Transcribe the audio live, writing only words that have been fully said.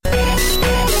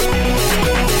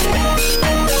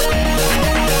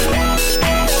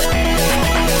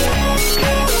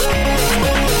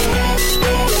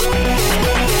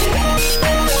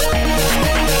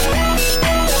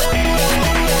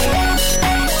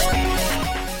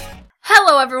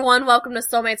everyone, welcome to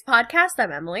Soulmates Podcast.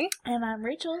 I'm Emily. And I'm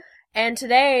Rachel. And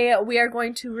today we are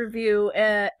going to review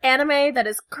an anime that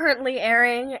is currently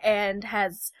airing and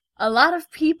has a lot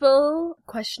of people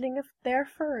questioning if they're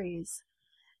furries.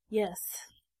 Yes.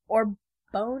 Or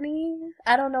bony?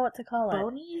 I don't know what to call it.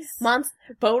 Bonies?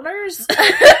 Boners?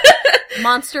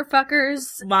 Monster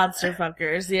fuckers. Monster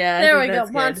fuckers, yeah. There we go,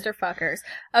 good. monster fuckers.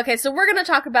 Okay, so we're gonna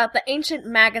talk about the Ancient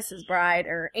Magus's Bride,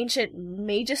 or Ancient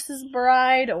Magus's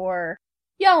Bride, or...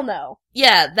 Y'all know.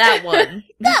 Yeah, that one.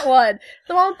 That one!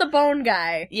 The one with the bone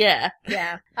guy. Yeah.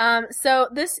 Yeah. So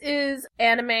this is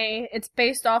anime. It's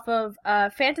based off of a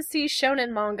fantasy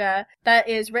shonen manga that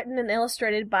is written and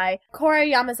illustrated by Kora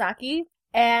Yamazaki.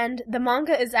 And the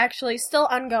manga is actually still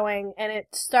ongoing, and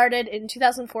it started in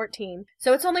 2014.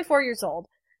 So it's only 4 years old.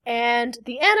 And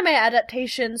the anime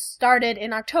adaptation started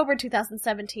in October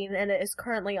 2017, and it is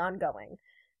currently ongoing.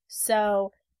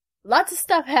 So, lots of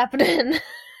stuff happening.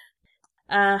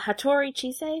 Hattori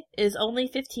Chise is only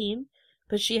 15,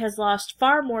 but she has lost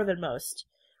far more than most.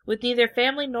 With neither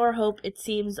family nor hope, it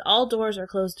seems all doors are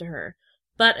closed to her.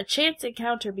 But a chance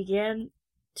encounter began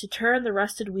to turn the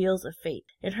rusted wheels of fate.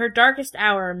 In her darkest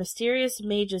hour, a mysterious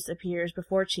magus appears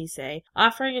before Chise,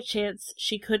 offering a chance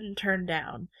she couldn't turn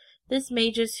down. This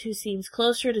magus, who seems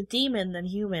closer to demon than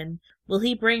human, will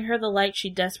he bring her the light she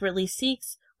desperately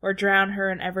seeks, or drown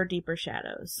her in ever deeper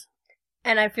shadows?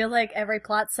 And I feel like every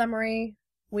plot summary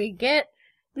we get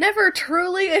never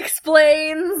truly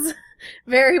explains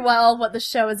very well what the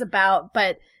show is about,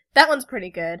 but that one's pretty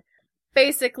good.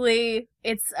 Basically,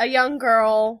 it's a young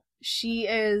girl. She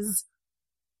is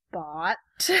bought.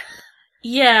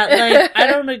 Yeah, like, I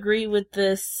don't agree with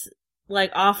this,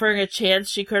 like, offering a chance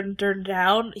she couldn't turn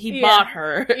down. He bought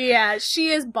her. Yeah, she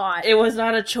is bought. It was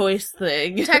not a choice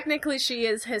thing. Technically, she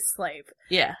is his slave.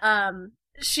 Yeah.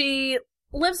 She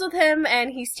lives with him,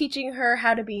 and he's teaching her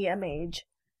how to be a mage.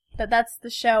 But that's the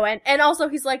show. And also,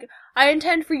 he's like, I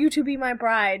intend for you to be my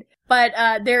bride. But,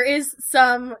 there is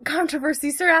some controversy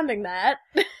surrounding that.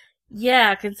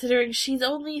 Yeah, considering she's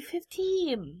only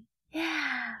 15.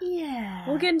 Yeah. Yeah.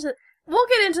 We'll get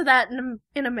into that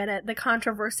in a minute, the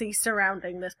controversy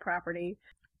surrounding this property.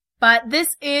 But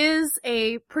this is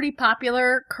a pretty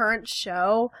popular current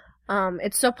show.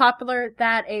 It's so popular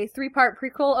that a 3-part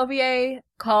prequel OVA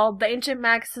called The Ancient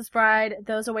Magus's Bride,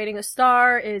 Those Awaiting a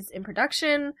Star is in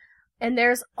production. And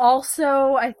there's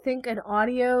also, I think, an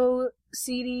audio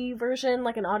CD version,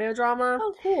 like an audio drama.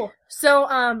 Oh, cool.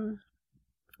 So,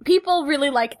 people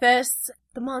really like this.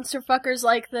 The monster fuckers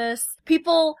like this.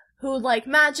 People who like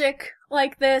magic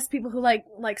like this. People who like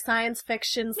science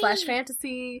fiction /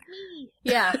 fantasy. Me.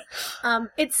 Yeah.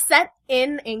 It's set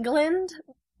in England,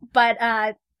 but,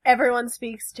 everyone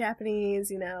speaks Japanese,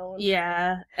 you know.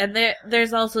 Yeah, and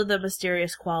there's also the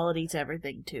mysterious quality to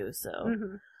everything, too, so...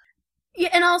 Mm-hmm. Yeah,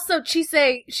 and also,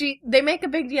 Chise, they make a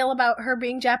big deal about her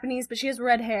being Japanese, but she has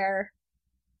red hair.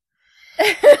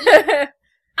 I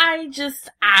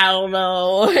don't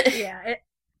know. Yeah,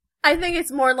 I think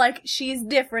it's more like she's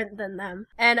different than them.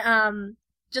 And,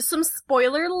 just some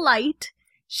spoiler light,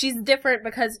 she's different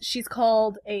because she's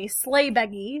called a sleigh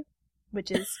beggy, which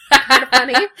is kind of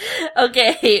funny.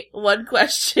 Okay, one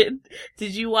question.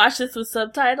 Did you watch this with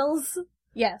subtitles?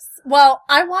 Yes. Well,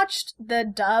 I watched the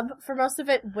dub for most of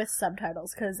it with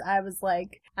subtitles, because I was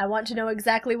like, I want to know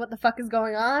exactly what the fuck is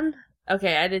going on.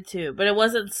 Okay, I did too, but it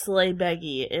wasn't Slay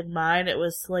Beggy. In mine, it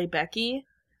was Slay Becky.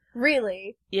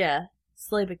 Really? Yeah,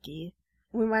 Slay Becky.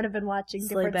 We might have been watching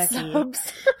Slay different Becky.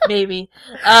 subs. Maybe.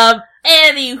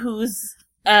 Anywho's,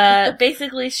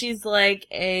 basically she's like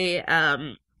a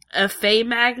fae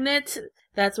magnet.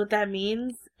 That's what that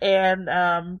means.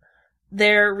 And,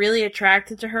 they're really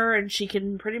attracted to her, and she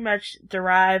can pretty much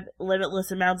derive limitless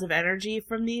amounts of energy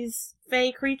from these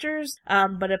fae creatures.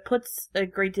 But it puts a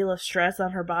great deal of stress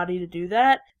on her body to do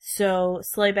that. So,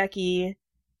 Slay Becky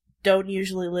don't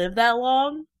usually live that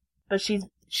long, but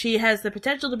she has the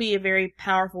potential to be a very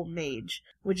powerful mage,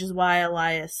 which is why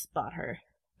Elias bought her.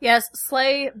 Yes,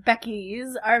 sleigh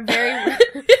Beckys are very...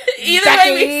 Either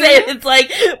way we say it, it's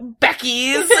like,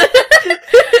 Becky's.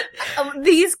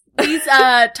 These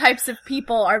types of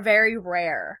people are very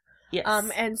rare. Yes.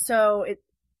 And so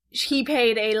he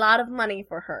paid a lot of money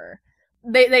for her.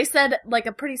 They said, like,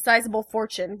 a pretty sizable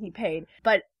fortune he paid,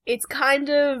 but it's kind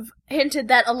of hinted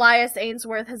that Elias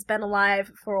Ainsworth has been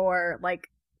alive for, like,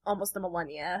 almost a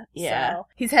millennia. Yeah. So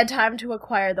he's had time to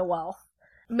acquire the wealth.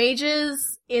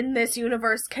 Mages in this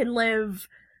universe can live,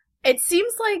 it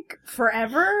seems like,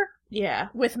 forever. Yeah.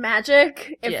 With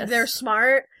magic, if they're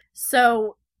smart.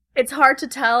 So it's hard to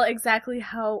tell exactly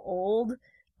how old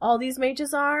all these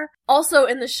mages are. Also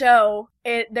in the show,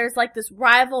 there's like this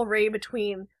rivalry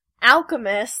between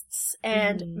alchemists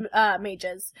and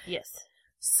mages. Yes.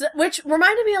 So, which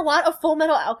reminded me a lot of Full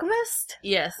Metal Alchemist.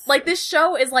 Yes. Like, this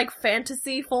show is like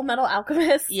fantasy Full Metal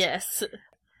Alchemist. Yes.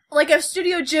 Like, if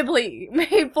Studio Ghibli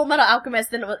made Full Metal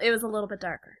Alchemist, then it was a little bit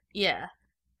darker. Yeah.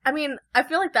 I mean, I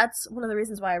feel like that's one of the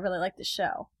reasons why I really like this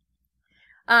show.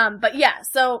 But yeah,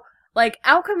 so, like,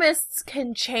 alchemists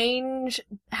can change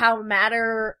how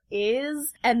matter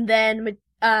is, and then,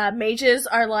 mages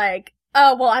are like,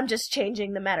 oh, well, I'm just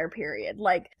changing the matter, period.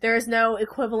 Like, there is no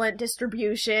equivalent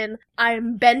distribution.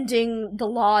 I'm bending the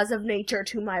laws of nature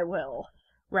to my will.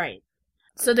 Right.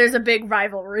 So there's a big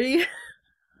rivalry.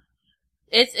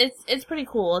 It's pretty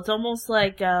cool. It's almost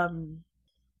like, I'm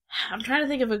trying to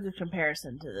think of a good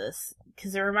comparison to this,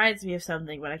 because it reminds me of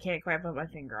something, but I can't quite put my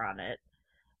finger on it.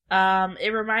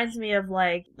 It reminds me of,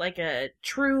 like a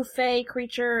true fae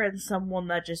creature and someone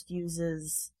that just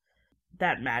uses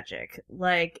that magic.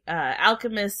 Like,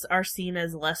 alchemists are seen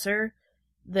as lesser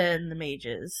than the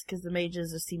mages, because the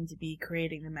mages seem to be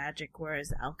creating the magic, whereas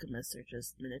the alchemists are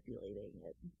just manipulating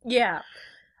it. Yeah.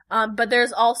 But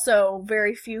there's also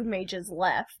very few mages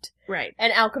left. Right.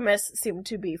 And alchemists seem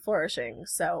to be flourishing.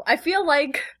 So I feel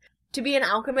like to be an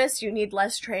alchemist, you need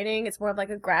less training. It's more of like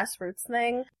a grassroots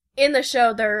thing. In the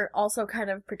show, they're also kind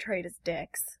of portrayed as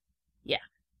dicks. Yeah.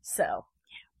 So.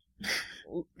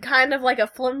 Yeah. Kind of like a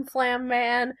flim-flam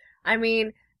man. I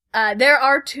mean, there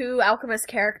are 2 alchemist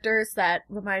characters that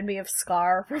remind me of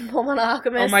Scar from Fullmetal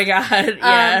Alchemist. Oh my god,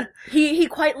 yeah. He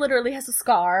quite literally has a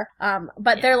scar. But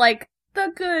yeah. They're like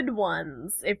the good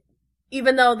ones,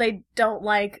 even though they don't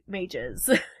like mages.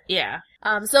 Yeah.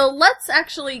 So let's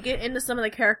actually get into some of the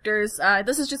characters.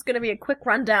 This is just gonna be a quick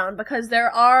rundown because there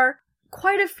are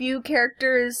quite a few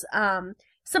characters.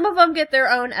 Some of them get their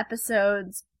own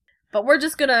episodes, but we're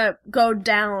just gonna go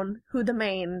down who the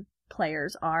main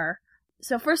players are.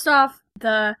 So first off,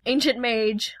 the Ancient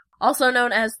Mage, also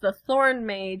known as the Thorn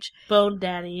Mage. Bone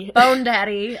Daddy. Bone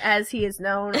Daddy, as he is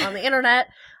known on the internet.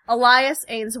 Elias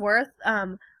Ainsworth.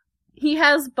 He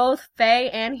has both fae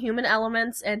and human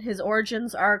elements, and his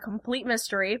origins are a complete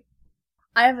mystery.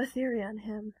 I have a theory on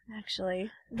him, actually.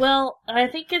 Well, I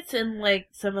think it's in, like,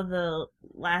 some of the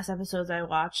last episodes I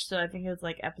watched, so I think it was,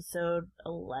 like, episode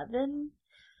 11,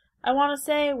 I want to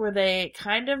say, where they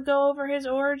kind of go over his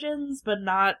origins, but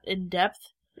not in depth.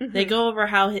 Mm-hmm. They go over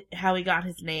how he got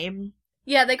his name.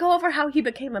 Yeah, they go over how he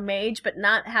became a mage, but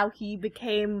not how he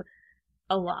became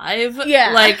alive.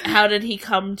 Yeah. Like, how did he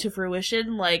come to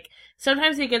fruition? Like,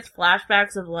 sometimes he gets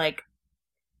flashbacks of, like,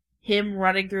 him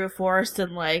running through a forest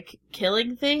and, like,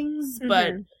 killing things,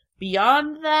 but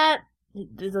beyond that,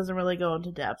 it doesn't really go into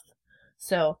depth.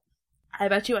 So, I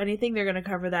bet you anything they're gonna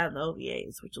cover that in the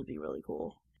OVAs, which will be really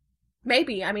cool.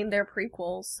 Maybe. I mean, they're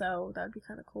prequels, so that'd be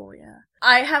kind of cool, yeah.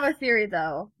 I have a theory,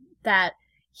 though, that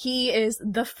he is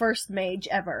the first mage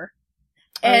ever.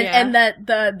 And, and that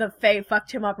the Fae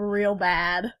fucked him up real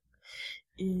bad.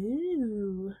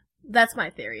 Ooh. That's my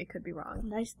theory. It could be wrong.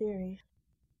 Nice theory.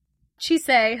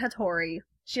 Chisei Hattori.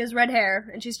 She has red hair,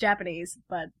 and she's Japanese,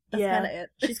 but that's kind of it.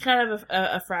 She's kind of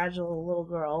a fragile little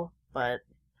girl, but...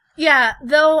 Yeah,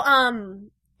 though,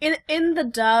 in the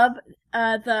dub,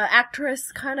 the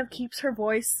actress kind of keeps her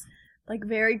voice, like,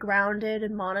 very grounded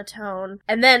and monotone.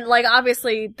 And then, like,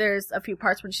 obviously, there's a few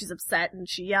parts when she's upset and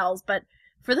she yells, but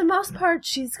for the most part,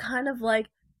 she's kind of like,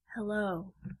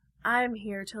 hello, I'm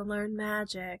here to learn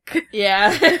magic.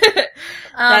 Yeah.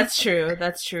 That's true.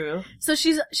 That's true. So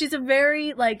she's a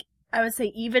very, like, I would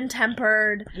say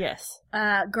even-tempered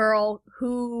girl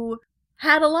who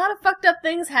had a lot of fucked up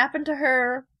things happen to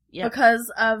her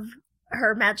because of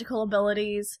her magical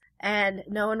abilities and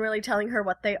no one really telling her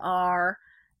what they are.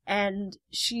 And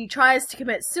she tries to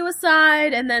commit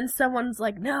suicide and then someone's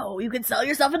like, no, you can sell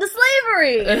yourself into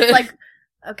slavery. It's like,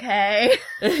 okay.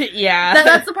 Yeah.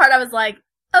 That's the part I was like,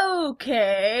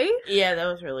 okay. Yeah, that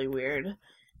was really weird.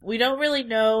 We don't really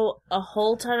know a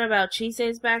whole ton about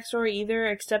Chisei's backstory either,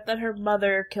 except that her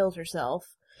mother killed herself.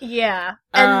 Yeah.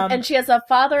 And she has a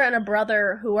father and a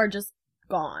brother who are just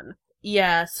gone.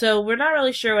 Yeah, so we're not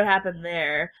really sure what happened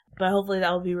there, but hopefully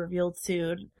that will be revealed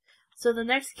soon. So the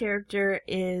next character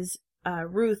is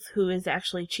Ruth, who is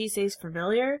actually Chisei's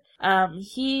familiar.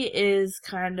 He is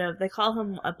kind of, they call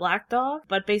him a black dog,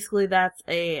 but basically that's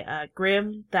a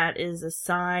Grimm that is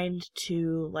assigned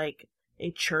to, like,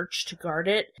 a church to guard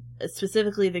it,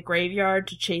 specifically the graveyard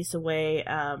to chase away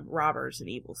robbers and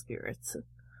evil spirits.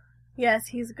 Yes,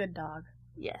 he's a good dog.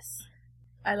 Yes.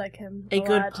 I like him a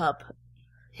good lot. pup.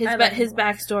 His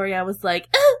backstory, I was like,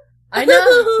 I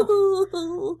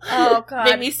know. Oh god.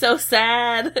 Made me so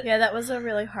sad. Yeah, that was a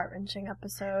really heart-wrenching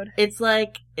episode. It's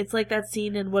like that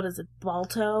scene in, what is it,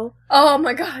 Balto? Oh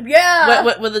my god, yeah!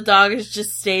 When the dog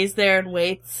just stays there and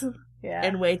waits. Yeah.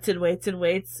 And waits and waits and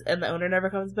waits, and the owner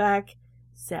never comes back.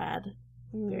 Sad.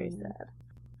 Very sad.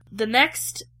 The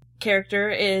next character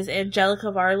is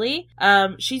Angelica Varley.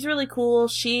 She's really cool.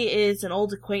 She is an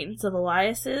old acquaintance of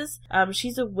Elias's.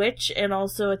 She's a witch and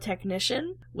also a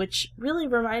technician, which really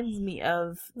reminds me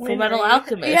of Fullmetal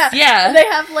Alchemist. Yeah. They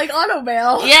have, like,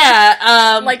 automail.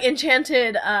 Yeah, like,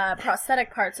 enchanted,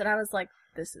 prosthetic parts, and I was like,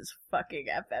 this is fucking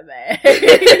FMA.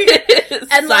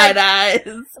 and side eyes.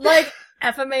 Like,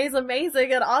 FMA is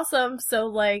amazing and awesome, so,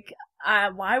 like,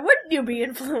 why wouldn't you be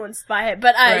influenced by it?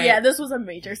 But, Right. yeah, this was a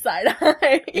major side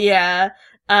eye. Yeah.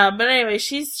 But anyway,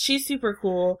 she's super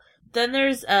cool. Then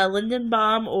there's,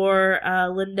 Lindenbaum, or,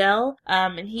 Lindell,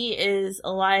 and he is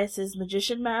Elias's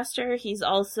magician master. He's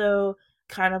also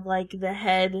kind of like the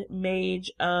head mage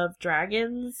of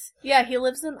dragons. Yeah, he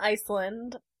lives in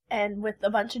Iceland, and with a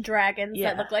bunch of dragons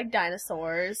Yeah. that look like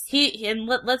dinosaurs.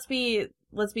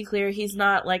 Let's be clear, he's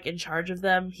not, like, in charge of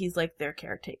them. He's, like, their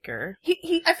caretaker.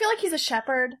 I feel like he's a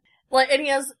shepherd. Like, and he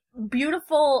has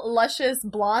beautiful, luscious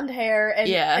blonde hair and,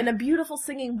 Yeah. and a beautiful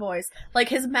singing voice. Like,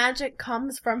 his magic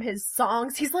comes from his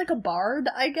songs. He's like a bard,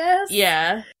 I guess.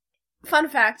 Yeah. Fun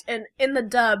fact, in the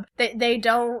dub, they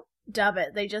don't dub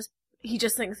it. He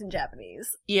just sings in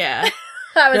Japanese. Yeah.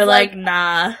 I was They're like,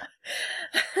 nah.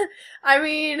 I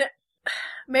mean,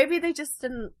 maybe they just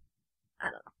didn't, I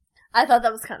don't know. I thought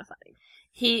that was kind of funny.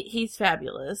 He's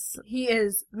fabulous. He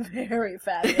is very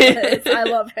fabulous. I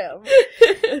love him.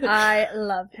 I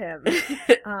love him.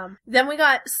 Then we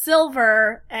got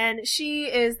Silver, and she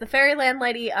is the fairy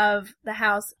landlady of the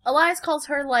house. Elias calls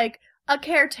her, like, a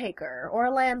caretaker, or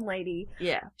a landlady.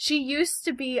 Yeah. She used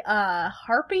to be a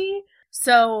harpy,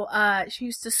 so, she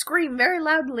used to scream very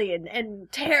loudly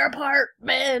and tear apart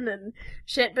men and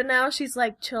shit, but now she's,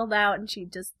 like, chilled out and she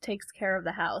just takes care of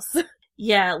the house.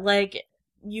 Yeah, like,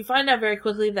 you find out very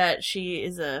quickly that she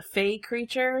is a fae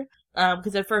creature.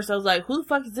 Because at first I was like, who the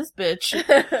fuck is this bitch?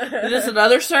 Is this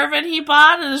another servant he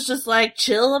bought and is just, like,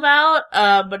 chill about?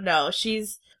 But no,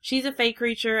 she's a fae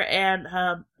creature, and,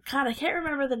 God, I can't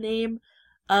remember the name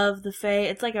of the fae.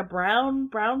 It's like a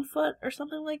brownfoot or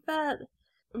something like that.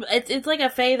 It's like a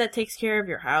fae that takes care of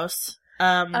your house.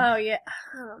 Oh, yeah.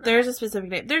 There's a specific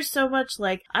name. There's so much,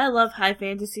 like, I love high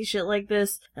fantasy shit like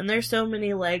this, and there's so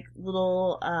many, like,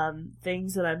 little,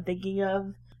 things that I'm thinking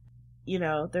of. You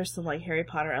know, there's some, like, Harry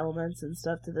Potter elements and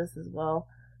stuff to this as well,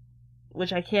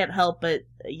 which I can't help but,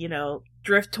 you know,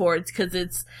 drift towards, because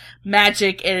it's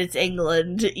magic and it's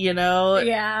England, you know?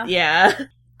 Yeah. Yeah.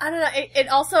 I don't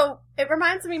know, it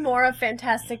reminds me more of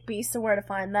Fantastic Beasts and Where to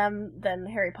Find Them than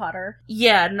Harry Potter.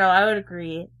 Yeah, no, I would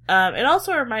agree. It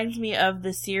also reminds me of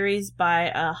the series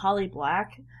by, Holly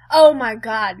Black. Oh my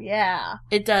god, yeah.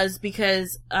 It does,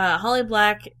 because, Holly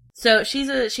Black, so she's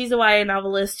a YA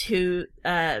novelist who,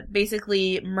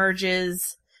 basically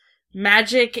merges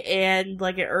magic and,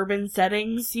 like, an urban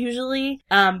settings, usually.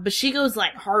 But she goes,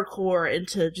 like, hardcore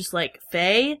into just, like,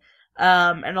 fae.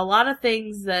 And a lot of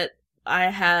things that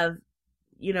I have,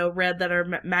 you know, read that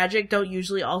are magic don't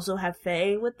usually also have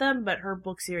fae with them, but her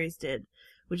book series did,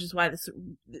 which is why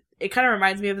it kind of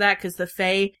reminds me of that, because the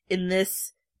fae in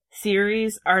this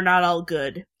series are not all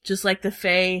good. Just like the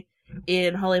fae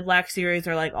in Holly Black series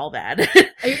are, like, all bad.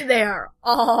 They are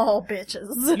all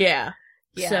bitches. Yeah.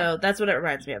 Yeah. So that's what it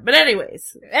reminds me of. But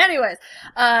anyways,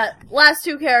 last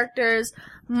two characters.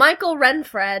 Michael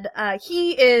Renfred,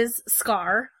 he is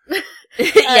Scar.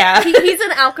 yeah. He's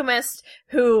an alchemist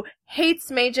who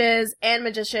hates mages and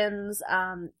magicians,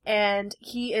 and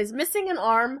he is missing an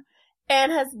arm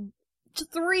and has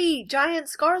 3 giant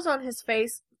scars on his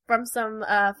face from some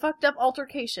fucked up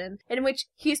altercation in which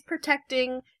he's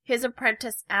protecting his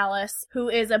apprentice Alice, who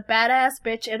is a badass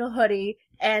bitch in a hoodie,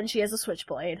 and she has a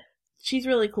switchblade. She's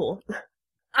really cool.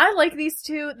 I like these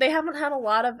two. They haven't had a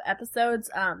lot of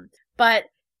episodes, but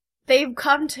they've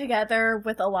come together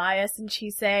with Elias and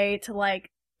Chisei to, like,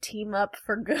 team up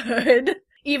for good,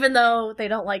 even though they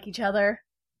don't like each other.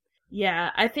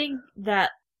 Yeah, I think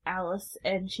that Alice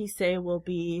and Chisei will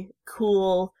be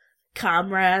cool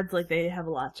comrades. Like, they have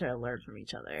a lot to learn from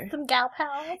each other. Some gal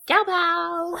pals. Gal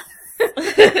pals!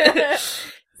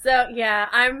 So, yeah,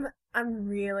 I'm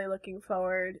really looking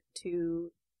forward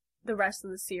to the rest of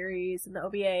the series and the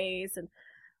OVAs and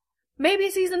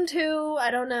maybe season 2. I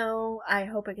don't know. I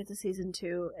hope I get to season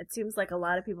 2. It seems like a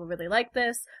lot of people really like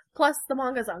this. Plus, the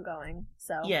manga's ongoing,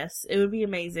 so. Yes, it would be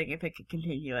amazing if it could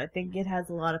continue. I think it has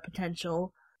a lot of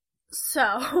potential.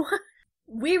 So,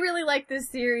 we really like this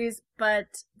series,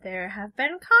 but there have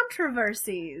been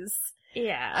controversies.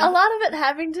 Yeah. A lot of it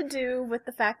having to do with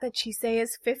the fact that Chise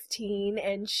is 15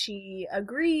 and she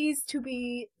agrees to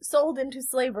be sold into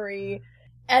slavery,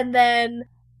 and then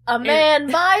a man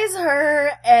buys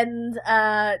her and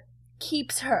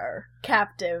keeps her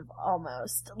captive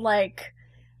almost. Like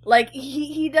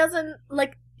he doesn't,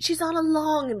 like, she's on a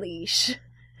long leash,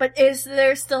 but is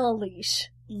there still a leash?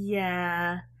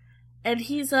 Yeah. And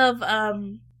he's of,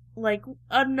 like,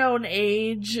 unknown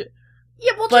age.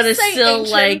 Yeah, we'll but just say is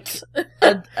still, ancient.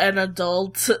 like, an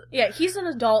adult. Yeah, he's an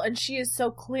adult, and she is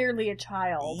so clearly a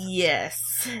child.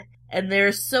 Yes. And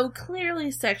there's so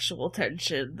clearly sexual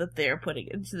tension that they're putting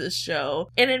into the show,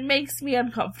 and it makes me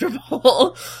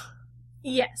uncomfortable.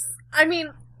 Yes. I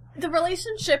mean, the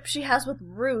relationship she has with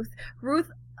Ruth,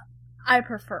 I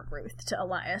prefer Ruth to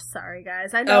Elias, sorry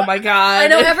guys. I know, oh my god. I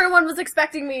know everyone was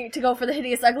expecting me to go for the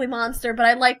hideous ugly monster, but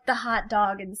I liked the hot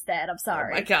dog instead, I'm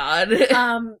sorry. Oh my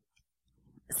god.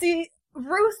 See,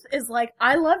 Ruth is like,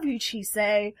 I love you,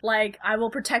 Chise. Like, I will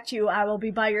protect you, I will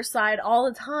be by your side all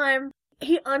the time.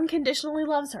 He unconditionally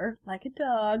loves her, like a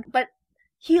dog, but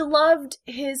he loved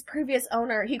his previous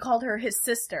owner. He called her his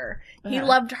sister. He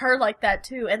loved her like that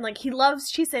too, and like, he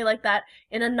loves Chise like that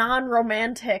in a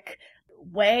non-romantic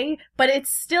way, but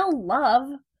it's still love.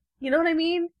 You know what I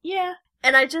mean? Yeah.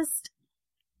 And I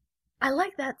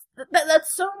like that.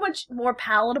 That's so much more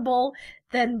palatable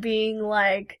than being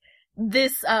like,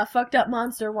 this fucked up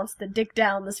monster wants to dick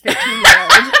down this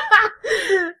 15-year-old.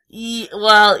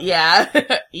 Well, yeah.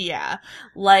 Yeah.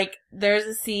 Like, there's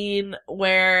a scene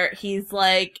where he's,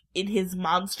 like, in his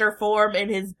monster form in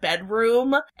his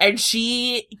bedroom, and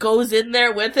she goes in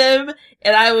there with him,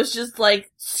 and I was just, like,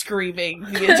 screaming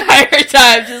the entire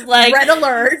time, just like, Red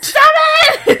alert! Stop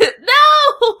it!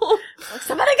 No!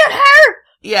 Somebody get her!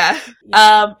 Yeah.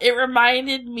 It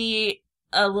reminded me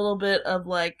a little bit of,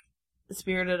 like,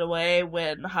 Spirited Away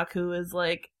when Haku is,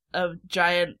 like, a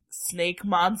giant snake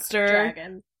monster.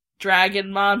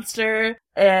 Dragon monster.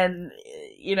 And,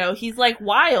 you know, he's, like,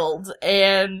 wild.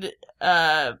 And,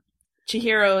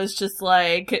 Chihiro is just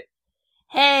like,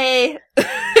 hey!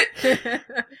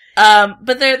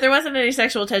 But there wasn't any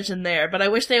sexual tension there. But I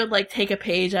wish they would, like, take a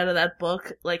page out of that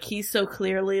book. Like, he's so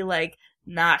clearly, like,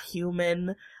 not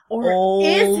human. Or old.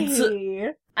 is he?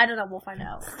 I don't know, we'll find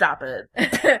out. Stop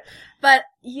it. But,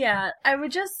 yeah, I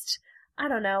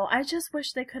don't know, I just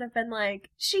wish they could have been like,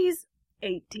 she's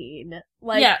 18.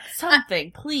 Like, yeah,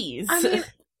 something, please. I mean,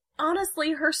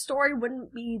 honestly, her story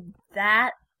wouldn't be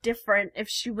that different if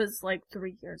she was, like,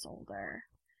 3 years older.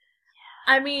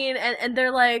 Yeah. I mean, and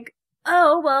they're like,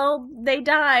 oh, well, they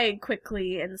die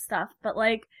quickly and stuff, but,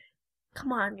 like,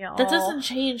 come on, y'all. That doesn't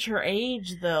change her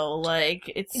age, though.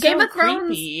 Like, it's Game so of Thrones,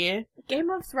 creepy. Game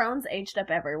of Thrones aged up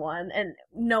everyone, and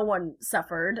no one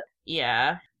suffered.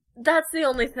 Yeah. That's the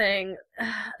only thing.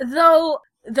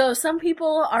 Though some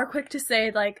people are quick to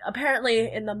say, like,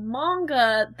 apparently in the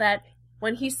manga that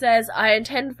when he says, I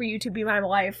intend for you to be my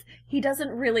wife, he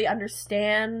doesn't really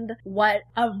understand what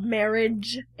a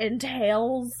marriage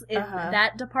entails in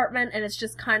that department, and it's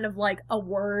just kind of like a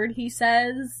word he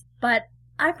says. But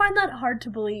I find that hard to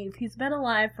believe. He's been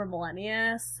alive for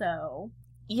millennia, so...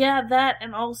 Yeah, that,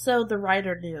 and also the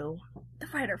writer knew. The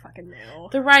writer fucking knew.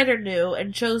 The writer knew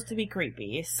and chose to be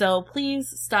creepy, so please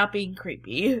stop being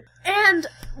creepy. And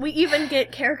we even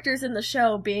get characters in the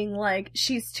show being like,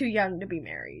 she's too young to be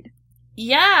married.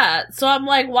 Yeah, so I'm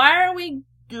like, why are we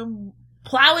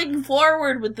plowing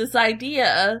forward with this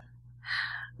idea?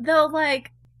 Though,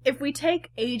 like, if we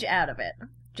take age out of it...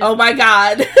 Oh my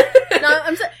god! No,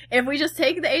 I'm saying, if we just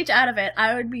take the age out of it,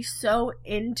 I would be so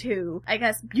into, I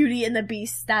guess, Beauty and the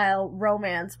Beast style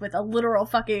romance with a literal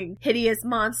fucking hideous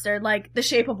monster like The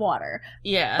Shape of Water.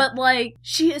 Yeah. But, like,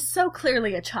 she is so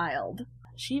clearly a child.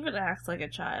 She even acts like a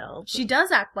child. She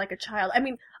does act like a child. I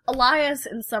mean, Elias,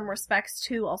 in some respects,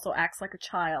 too, also acts like a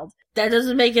child. That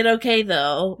doesn't make it okay,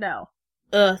 though.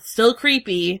 No. Still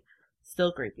creepy.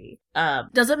 Still creepy.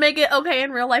 Doesn't make it okay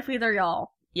in real life either,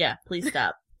 y'all. Yeah, please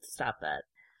stop. Stop that.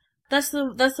 That's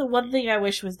the one thing I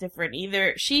wish was different.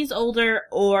 Either she's older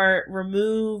or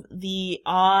remove the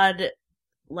odd,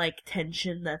 like,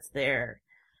 tension that's there.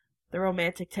 The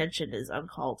romantic tension is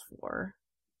uncalled for.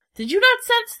 Did you not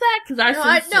sense that? Because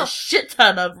I sensed a shit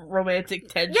ton of romantic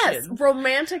tension. Yes,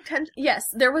 romantic tension. Yes,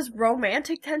 there was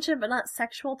romantic tension, but not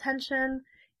sexual tension,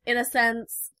 in a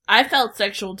sense. I felt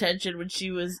sexual tension when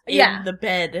she was in the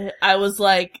bed. I was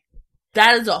like,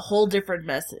 that is a whole different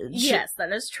message. Yes,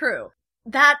 that is true.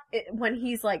 That, when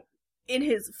he's, like, in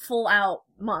his full-out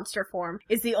monster form,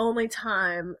 is the only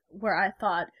time where I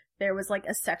thought there was, like,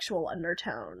 a sexual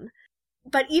undertone.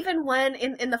 But even when,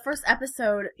 in the first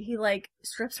episode, he, like,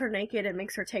 strips her naked and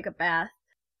makes her take a bath,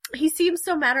 he seems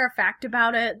so matter-of-fact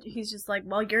about it. He's just like,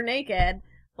 well, you're naked.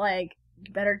 Like,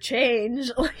 you better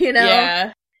change, you know?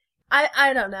 Yeah.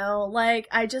 I don't know. Like,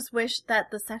 I just wish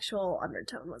that the sexual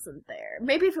undertone wasn't there.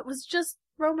 Maybe if it was just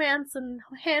romance and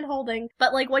hand-holding.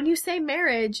 But, like, when you say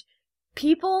marriage,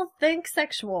 people think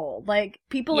sexual. Like,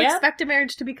 people expect a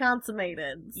marriage to be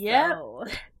consummated. So,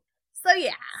 so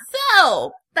yeah.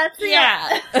 So, that's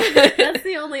the that's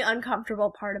the only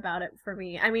uncomfortable part about it for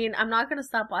me. I mean, I'm not gonna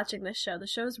stop watching this show. The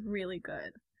show's really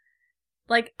good.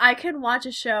 Like, I can watch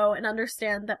a show and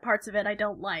understand that parts of it I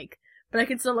don't like, but I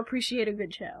can still appreciate a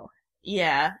good show.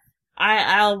 Yeah.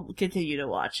 I'll continue to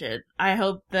watch it. I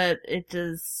hope that it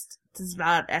does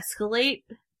not escalate,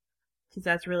 because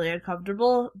that's really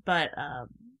uncomfortable, but,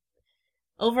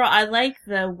 overall, I like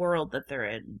the world that they're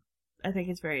in. I think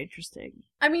it's very interesting.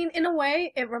 I mean, in a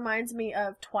way, it reminds me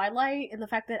of Twilight, in the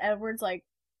fact that Edward's, like,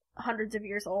 hundreds of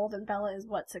years old, and Bella is,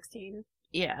 16?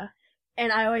 Yeah.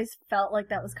 And I always felt like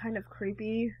that was kind of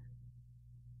creepy.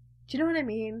 Do you know what I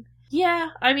mean? Yeah,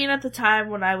 I mean, at the time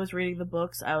when I was reading the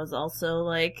books, I was also,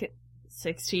 like,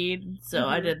 16, so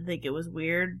I didn't think it was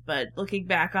weird, but looking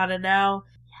back on it now,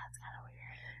 yeah, it's kind of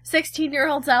weird.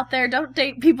 16-year-olds out there, don't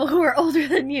date people who are older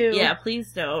than you. Yeah,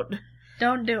 please don't.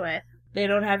 Don't do it. They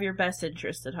don't have your best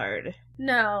interest at heart.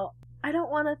 No, I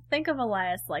don't want to think of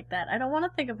Elias like that. I don't want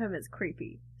to think of him as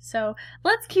creepy. So,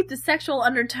 let's keep the sexual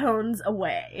undertones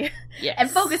away. Yes. And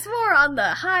focus more on the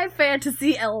high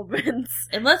fantasy elements.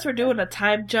 Unless we're doing a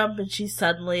time jump and she's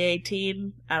suddenly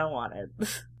 18, I don't want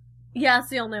it. Yeah, it's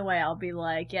the only way I'll be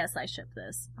like, yes, I ship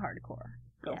this. Hardcore.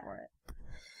 Go for it.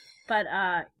 But,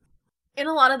 in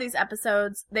a lot of these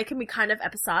episodes, they can be kind of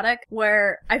episodic,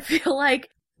 where I feel like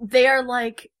they are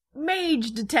like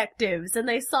mage detectives and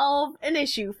they solve an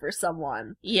issue for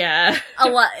someone. Yeah. A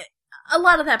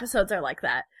lot of the episodes are like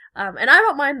that. And I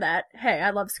don't mind that. Hey, I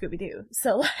love Scooby-Doo.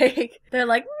 So, like, they're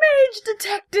like, mage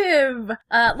detective!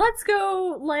 Let's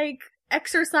go, like,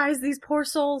 exorcise these poor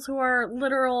souls who are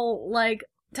literal, like,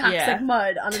 toxic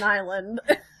mud on an island.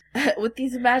 With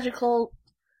these magical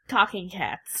talking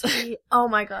cats. Oh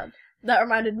my god. That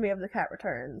reminded me of The Cat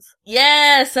Returns.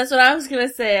 Yes, that's what I was gonna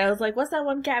say. I was like, what's that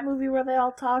one cat movie where they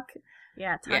all talk?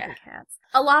 Yeah, talking cats.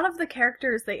 A lot of the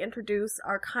characters they introduce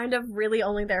are kind of really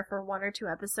only there for 1 or 2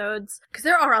 episodes. Because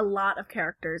there are a lot of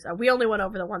characters. We only went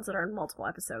over the ones that are in multiple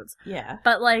episodes. Yeah.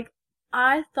 But, like,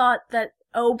 I thought that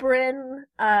Oberyn,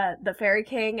 the Fairy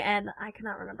King, and I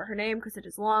cannot remember her name because it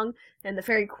is long, and the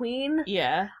Fairy Queen.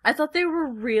 Yeah. I thought they were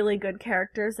really good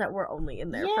characters that were only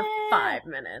in there for 5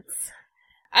 minutes.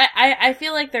 I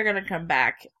feel like they're gonna come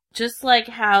back. Just like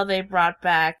how they brought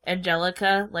back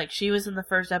Angelica. Like, she was in the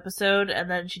first episode, and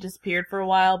then she disappeared for a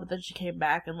while, but then she came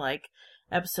back in, like,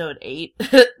 episode 8,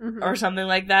 or something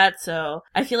like that. So,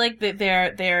 I feel like that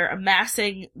they're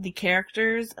amassing the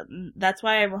characters. That's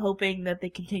why I'm hoping that they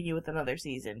continue with another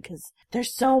season, because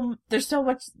there's so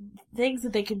much things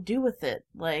that they can do with it.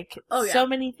 Like, so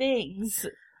many things.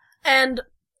 And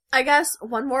I guess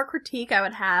one more critique I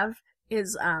would have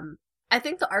is, I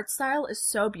think the art style is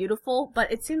so beautiful, but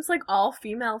it seems like all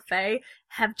female fae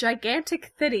have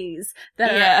gigantic thitties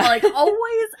that are, like,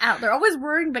 always out. They're always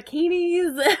wearing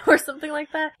bikinis or something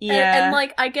like that. Yeah. And,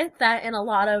 like, I get that in a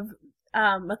lot of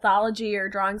mythology or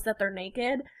drawings that they're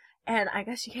naked, and I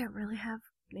guess you can't really have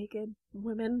naked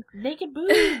women. Naked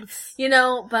boobs! You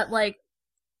know, but, like,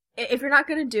 if you're not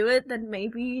gonna do it, then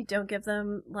maybe don't give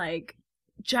them, like,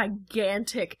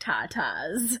 gigantic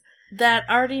tatas. That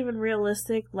aren't even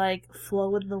realistic, like,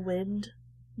 flow in the wind.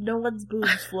 No one's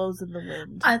boobs flows in the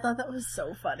wind. I thought that was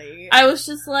so funny. I was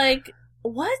just like,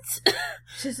 what?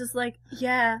 She's just like,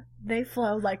 yeah, they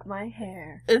flow like my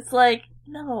hair. It's like,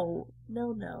 no.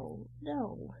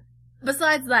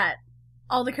 Besides that,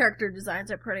 all the character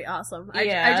designs are pretty awesome.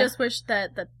 I just wish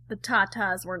that the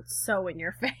tatas weren't so in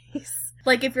your face.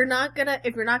 Like, if you're not gonna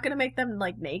make them,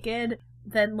 like, naked,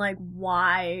 then, like,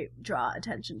 why draw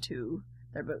attention to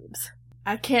their boobs?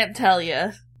 I can't tell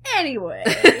you. Anyway.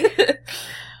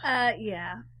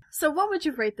 Yeah. So what would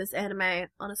you rate this anime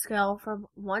on a scale from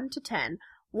 1 to 10?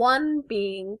 1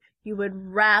 being you would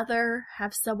rather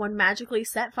have someone magically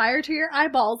set fire to your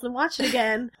eyeballs and watch it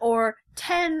again, or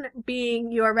 10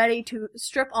 being you are ready to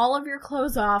strip all of your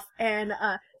clothes off and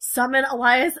summon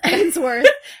Elias Ainsworth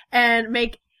and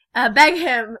beg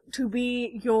him to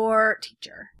be your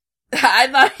teacher. I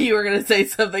thought you were gonna say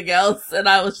something else, and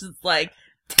I was just like,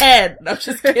 10. I'm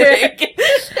just kidding.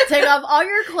 Take off all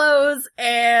your clothes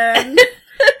and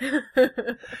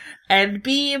And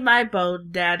be my bone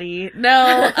daddy.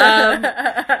 No,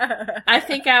 I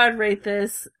think I would rate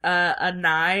this a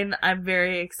 9. I'm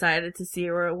very excited to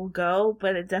see where it will go,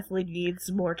 but it definitely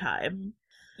needs more time.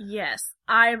 Yes,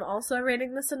 I'm also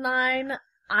rating this a 9.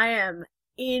 I am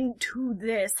into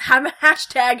this. I'm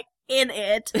hashtag in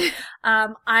it.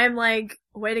 I'm like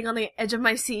waiting on the edge of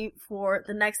my seat for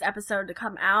the next episode to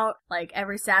come out. Like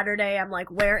every Saturday, I'm like,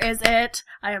 where is it?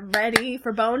 I am ready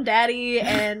for Bone Daddy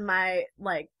and my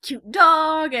like cute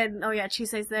dog, and oh yeah,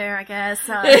 Chisei's there, I guess.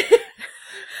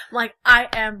 Like, I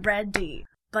am ready.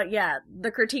 But yeah,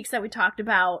 the critiques that we talked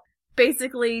about,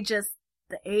 basically just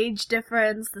the age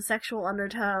difference, the sexual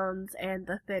undertones, and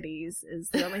the thitties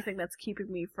is the only thing that's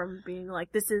keeping me from being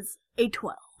like, this is a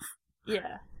 12.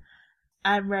 Yeah.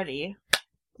 I'm ready.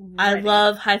 I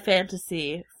love high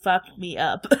fantasy. Fuck me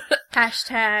up.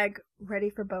 Hashtag ready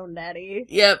for Bone Daddy.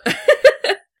 Yep.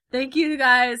 Thank you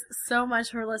guys so much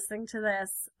for listening to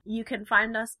this. You can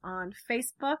find us on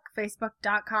Facebook,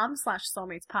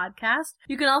 facebook.com/soulmatespodcast.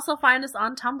 You can also find us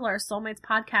on Tumblr,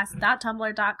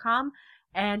 soulmatespodcast.tumblr.com.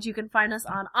 And you can find us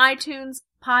on iTunes,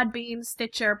 Podbean,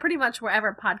 Stitcher, pretty much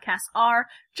wherever podcasts are.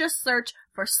 Just search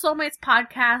for Soulmates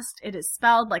Podcast. It is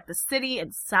spelled like the city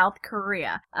in South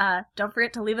Korea. Don't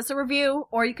forget to leave us a review,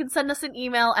 or you can send us an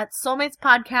email at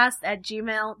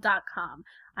soulmatespodcast@gmail.com.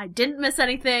 I didn't miss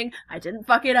anything. I didn't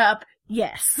fuck it up.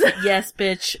 Yes. Yes,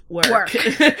 bitch. Work.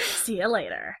 See you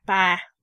later. Bye.